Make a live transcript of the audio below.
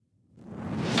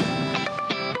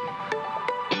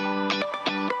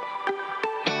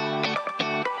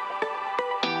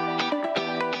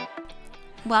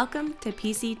Welcome to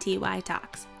PCTY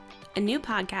Talks, a new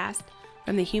podcast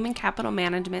from the human capital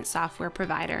management software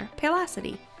provider,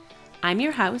 Paylocity. I'm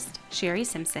your host, Sherry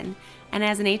Simpson, and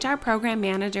as an HR program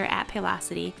manager at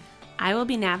Paylocity, I will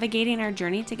be navigating our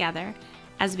journey together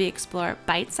as we explore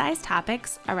bite-sized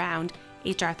topics around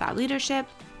HR thought leadership,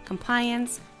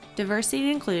 compliance, diversity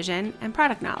and inclusion, and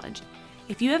product knowledge.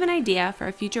 If you have an idea for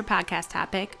a future podcast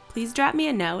topic, please drop me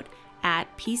a note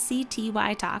at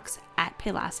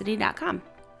pctytalks@paylocity.com.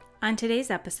 On today's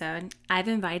episode, I've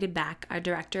invited back our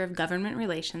Director of Government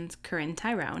Relations, Corinne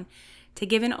Tyrone, to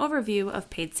give an overview of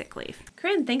paid sick leave.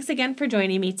 Corinne, thanks again for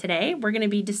joining me today. We're going to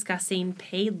be discussing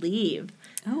paid leave.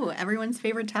 Oh, everyone's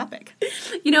favorite topic.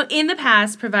 In the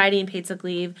past, providing paid sick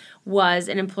leave was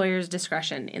an employer's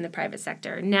discretion in the private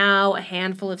sector. Now, a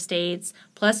handful of states,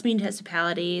 plus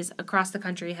municipalities across the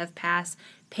country have passed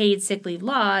paid sick leave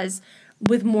laws,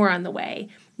 with more on the way.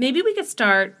 Maybe we could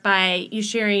start by you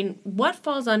sharing what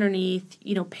falls underneath,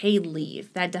 paid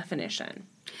leave, that definition.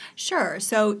 Sure.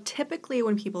 So typically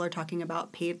when people are talking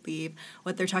about paid leave,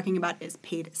 what they're talking about is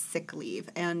paid sick leave.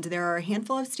 And there are a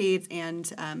handful of states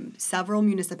and several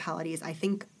municipalities, I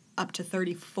think up to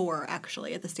 34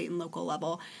 actually at the state and local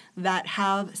level, that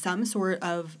have some sort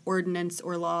of ordinance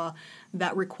or law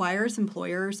that requires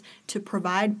employers to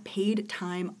provide paid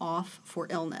time off for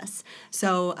illness.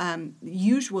 So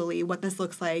usually what this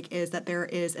looks like is that there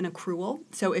is an accrual.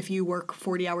 So if you work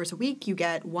 40 hours a week, you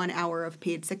get 1 hour of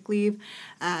paid sick leave,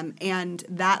 and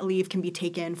that leave can be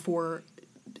taken for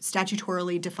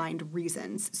statutorily defined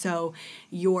reasons. So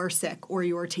you're sick or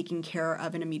you're taking care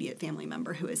of an immediate family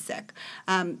member who is sick.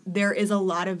 There is a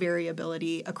lot of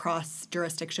variability across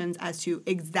jurisdictions as to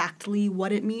exactly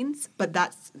what it means, but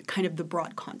that's kind of the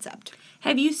broad concept.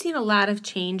 Have you seen a lot of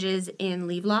changes in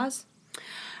leave laws?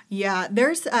 Yeah,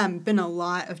 there's been a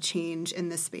lot of change in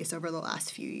this space over the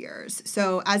last few years.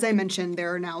 So as I mentioned,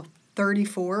 there are now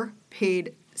 34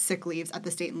 paid sick leaves at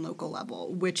the state and local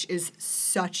level, which is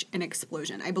such an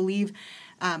explosion. I believe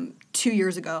 2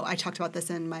 years ago, I talked about this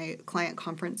in my client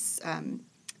conference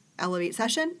Elevate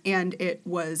session, and it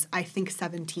was, I think,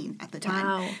 17 at the time.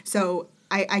 Wow. So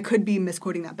I could be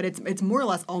misquoting that, but it's more or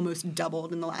less almost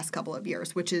doubled in the last couple of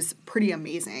years, which is pretty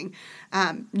amazing.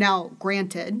 Now,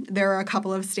 granted, there are a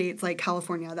couple of states like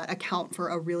California that account for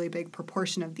a really big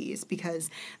proportion of these because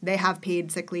they have paid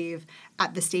sick leave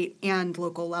at the state and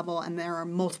local level, and there are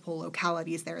multiple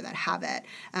localities there that have it.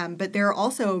 But there are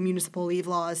also municipal leave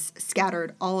laws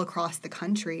scattered all across the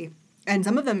country, and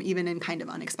some of them even in kind of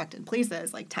unexpected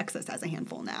places, like Texas has a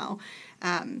handful now.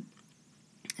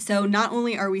 So not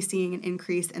only are we seeing an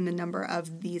increase in the number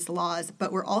of these laws,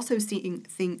 but we're also seeing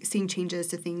changes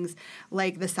to things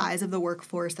like the size of the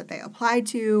workforce that they apply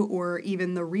to, or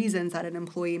even the reasons that an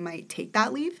employee might take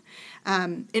that leave.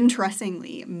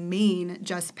 Interestingly, Maine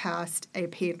just passed a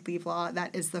paid leave law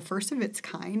that is the first of its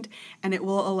kind, and it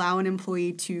will allow an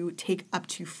employee to take up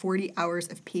to 40 hours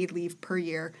of paid leave per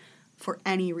year for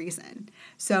any reason.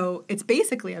 So it's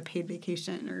basically a paid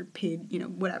vacation or paid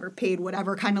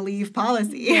whatever kind of leave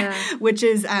policy, which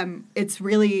is it's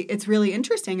really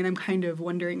interesting. And I'm kind of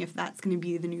wondering if that's going to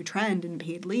be the new trend in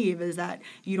paid leave, is that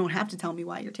you don't have to tell me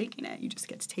why you're taking it. You just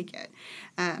get to take it.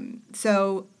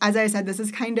 So as I said, this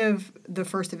is kind of the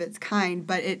first of its kind,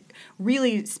 but it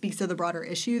really speaks to the broader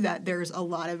issue that there's a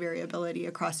lot of variability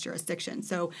across jurisdictions.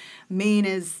 So Maine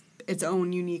is its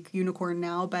own unique unicorn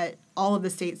now, but all of the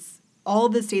states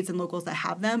and locals that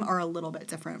have them are a little bit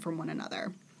different from one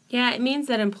another. Yeah, it means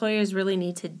that employers really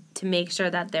need to make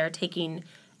sure that they're taking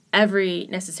every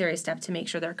necessary step to make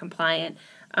sure they're compliant.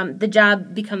 The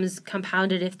job becomes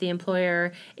compounded if the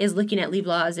employer is looking at leave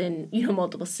laws in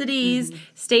multiple cities,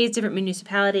 states, different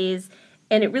municipalities,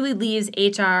 and it really leaves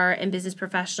HR and business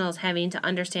professionals having to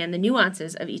understand the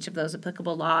nuances of each of those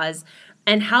applicable laws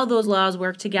and how those laws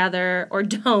work together or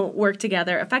don't work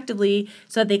together effectively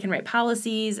so that they can write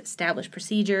policies, establish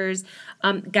procedures,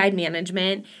 guide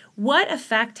management. What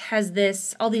effect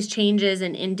has all these changes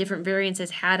and different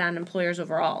variances had on employers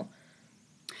overall?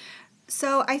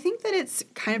 So I think that it's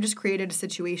kind of just created a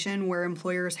situation where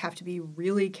employers have to be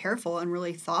really careful and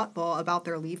really thoughtful about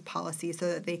their leave policy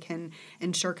so that they can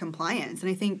ensure compliance.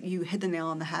 And I think you hit the nail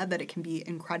on the head that it can be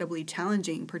incredibly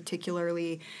challenging,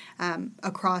 particularly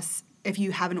across if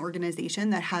you have an organization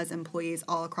that has employees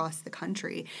all across the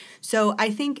country. So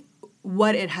I think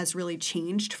what it has really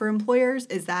changed for employers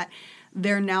is that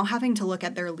they're now having to look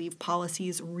at their leave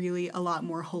policies really a lot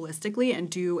more holistically and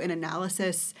do an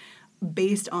analysis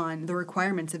based on the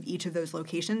requirements of each of those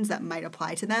locations that might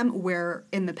apply to them, where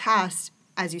in the past,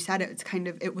 as you said,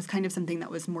 it was kind of something that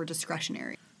was more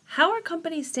discretionary. How are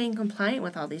companies staying compliant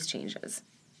with all these changes?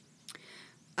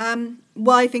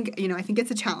 Well, I think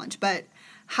it's a challenge, but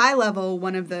high level,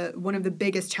 one of the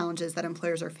biggest challenges that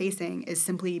employers are facing is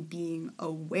simply being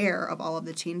aware of all of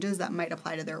the changes that might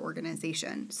apply to their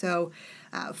organization. So,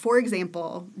 for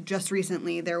example, just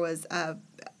recently there was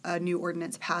a new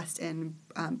ordinance passed in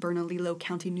Bernalillo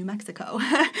County, New Mexico.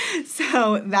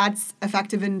 So that's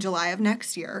effective in July of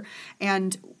next year,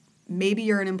 and maybe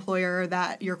you're an employer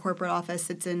that your corporate office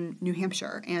sits in New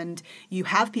Hampshire and you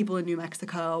have people in New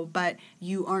Mexico, but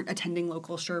you aren't attending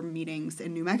local SHRM meetings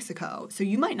in New Mexico. So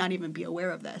you might not even be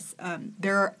aware of this.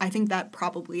 I think that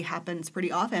probably happens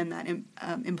pretty often that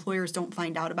employers don't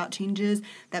find out about changes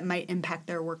that might impact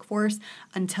their workforce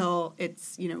until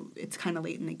it's kind of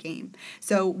late in the game.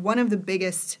 So one of the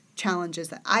biggest challenges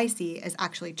that I see is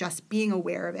actually just being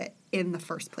aware of it in the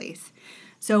first place.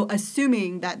 So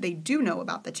assuming that they do know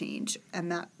about the change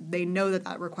and that they know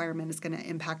that requirement is going to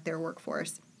impact their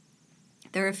workforce,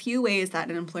 there are a few ways that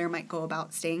an employer might go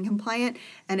about staying compliant,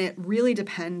 and it really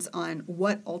depends on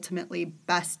what ultimately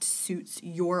best suits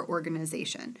your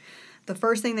organization. The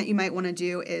first thing that you might want to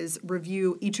do is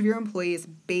review each of your employees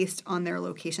based on their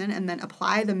location and then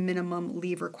apply the minimum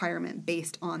leave requirement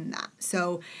based on that.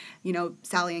 So,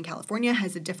 Sally in California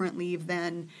has a different leave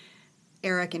than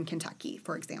Eric in Kentucky,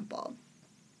 for example.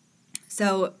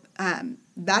 So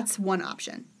that's one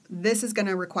option. This is going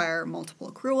to require multiple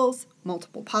accruals,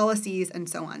 multiple policies, and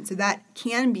so on. So that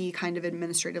can be kind of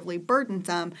administratively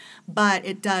burdensome, but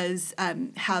it does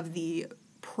have the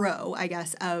pro, I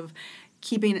guess, of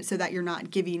keeping it so that you're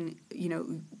not giving,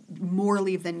 more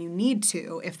leave than you need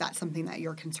to if that's something that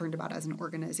you're concerned about as an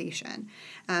organization.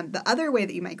 The other way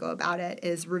that you might go about it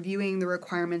is reviewing the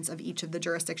requirements of each of the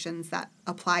jurisdictions that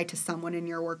apply to someone in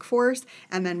your workforce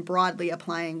and then broadly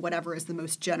applying whatever is the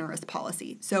most generous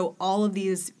policy. So all of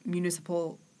these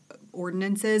municipal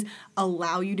ordinances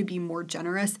allow you to be more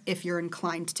generous if you're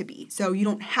inclined to be. So you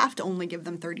don't have to only give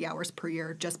them 30 hours per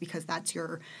year just because that's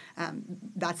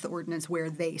the ordinance where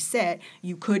they sit.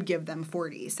 You could give them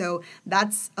 40. So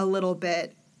that's a little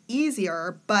bit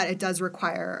easier, but it does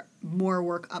require more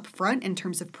work up front in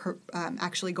terms of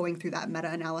actually going through that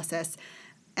meta-analysis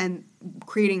and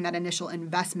creating that initial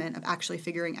investment of actually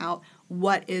figuring out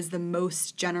what is the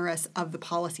most generous of the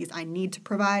policies I need to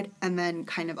provide, and then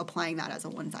kind of applying that as a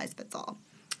one-size-fits-all.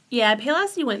 Yeah,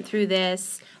 Paylocity went through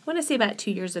this, I want to say about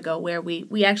 2 years ago, where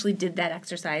we actually did that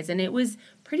exercise, and it was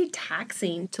pretty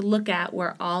taxing to look at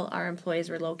where all our employees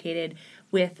were located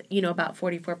with, about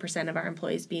 44% of our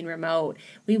employees being remote.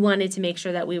 We wanted to make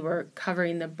sure that we were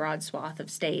covering the broad swath of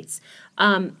states.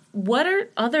 What are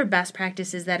other best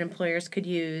practices that employers could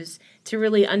use to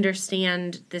really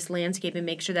understand this landscape and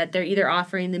make sure that they're either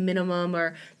offering the minimum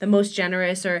or the most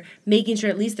generous or making sure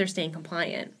at least they're staying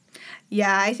compliant?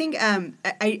 Yeah, I think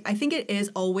I think it is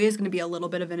always going to be a little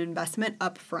bit of an investment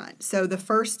up front. So the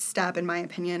first step, in my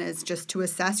opinion, is just to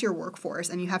assess your workforce,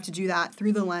 and you have to do that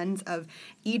through the lens of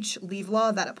each leave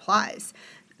law that applies.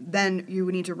 Then you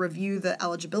would need to review the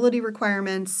eligibility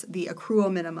requirements, the accrual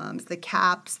minimums, the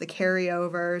caps, the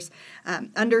carryovers,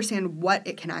 understand what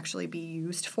it can actually be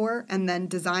used for, and then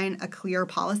design a clear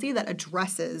policy that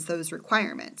addresses those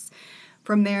requirements.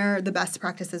 From there, the best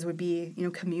practices would be,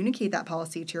 communicate that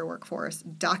policy to your workforce,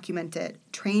 document it,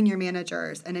 train your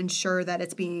managers, and ensure that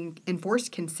it's being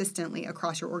enforced consistently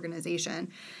across your organization.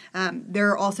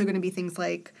 There are also going to be things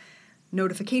like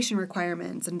notification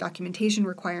requirements and documentation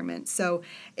requirements. So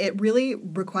it really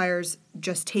requires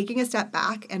just taking a step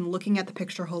back and looking at the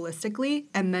picture holistically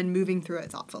and then moving through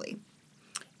it thoughtfully.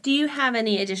 Do you have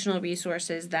any additional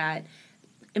resources that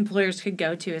employers could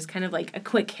go to as kind of like a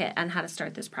quick hit on how to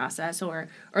start this process or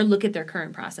look at their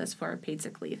current process for paid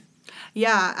sick leave?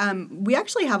 Yeah, we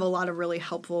actually have a lot of really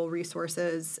helpful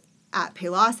resources at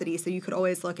Paylocity. So you could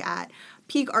always look at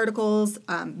peak articles,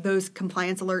 those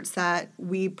compliance alerts that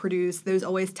we produce, those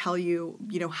always tell you,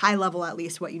 high level at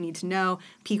least what you need to know.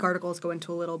 Peak articles go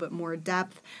into a little bit more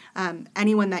depth.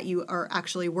 Anyone that you are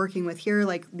actually working with here,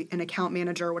 like an account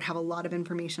manager, would have a lot of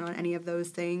information on any of those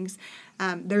things.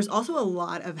 There's also a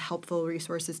lot of helpful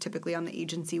resources typically on the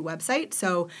agency website.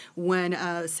 So when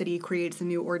a city creates a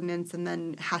new ordinance and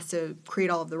then has to create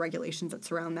all of the regulations that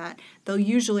surround that, they'll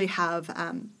usually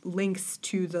have links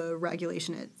to the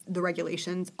regulations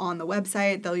on the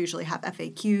website. They'll usually have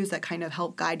FAQs that kind of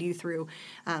help guide you through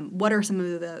what are some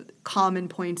of the common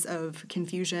points of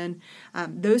confusion.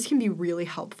 Those can be really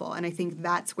helpful, and I think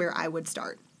that's where I would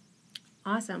start.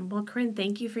 Awesome. Well, Corinne,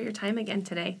 thank you for your time again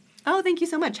today. Oh, thank you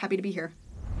so much. Happy to be here.